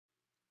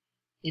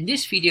In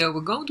this video,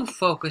 we're going to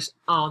focus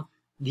on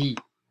the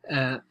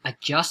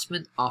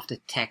adjustment of the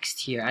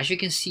text here. As you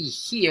can see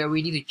here,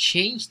 we need to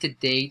change the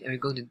date, and we're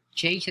going to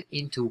change it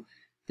into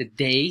the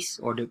days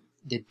or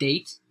the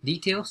date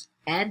details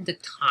and the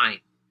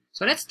time.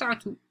 So let's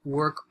start to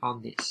work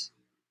on this.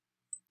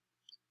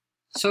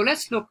 So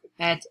let's look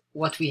at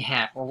what we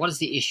have, or what is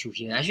the issue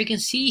here. As you can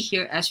see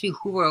here, as we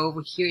hover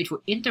over here, it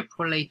will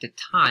interpolate the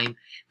time,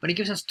 but it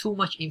gives us too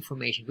much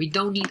information. We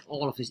don't need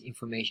all of this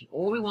information.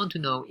 All we want to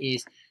know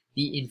is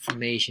the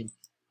information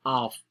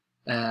of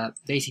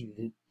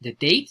basically the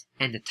date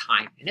and the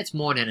time, and that's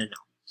more than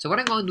enough. So what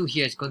I'm going to do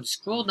here is going to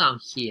scroll down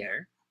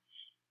here,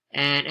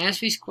 and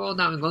as we scroll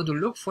down, we're going to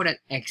look for that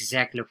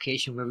exact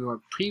location where we were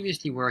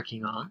previously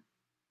working on.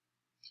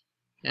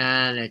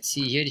 Let's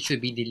see here, it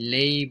should be the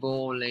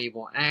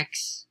label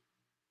X.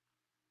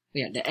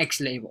 Yeah, the X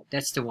label,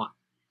 that's the one.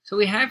 So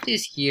we have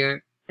this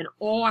here, and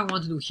all I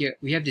want to do here,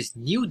 we have this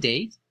new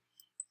date,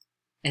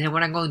 and then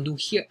what I'm going to do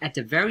here at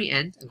the very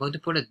end, I'm going to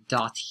put a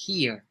dot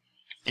here.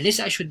 And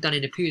this I should have done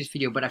in the previous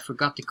video, but I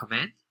forgot the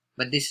command.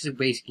 But this is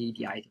basically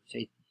the item. So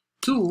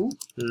to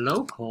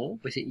local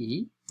with an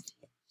E,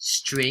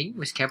 string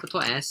with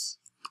capital S,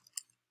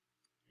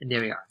 and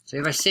there we are. So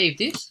if I save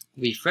this,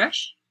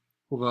 refresh,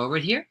 move over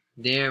here,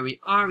 there we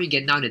are. We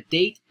get now the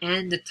date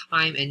and the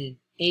time, and in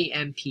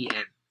AM,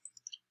 PM.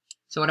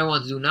 So what I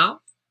want to do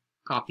now,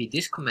 copy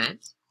this command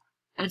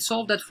and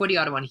solve that for the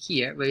other one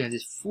here, where we have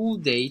this full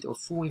date or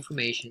full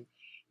information.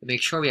 And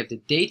make sure we have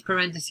the date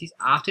parentheses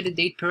after the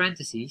date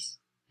parentheses.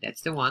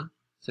 That's the one.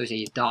 So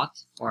say a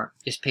dot, or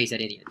just paste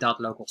that in here,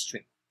 dot local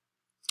string.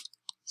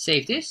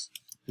 Save this,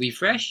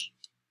 refresh,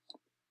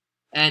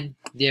 and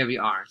there we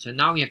are. So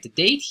now we have the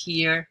date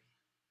here,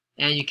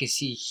 and you can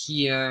see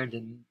here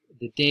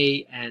the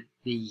day and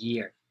the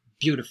year.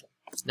 Beautiful.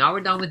 Now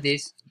we're done with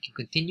this. We can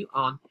continue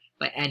on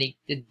by adding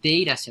the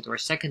data set, or a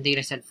second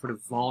data set for the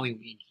volume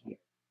in here.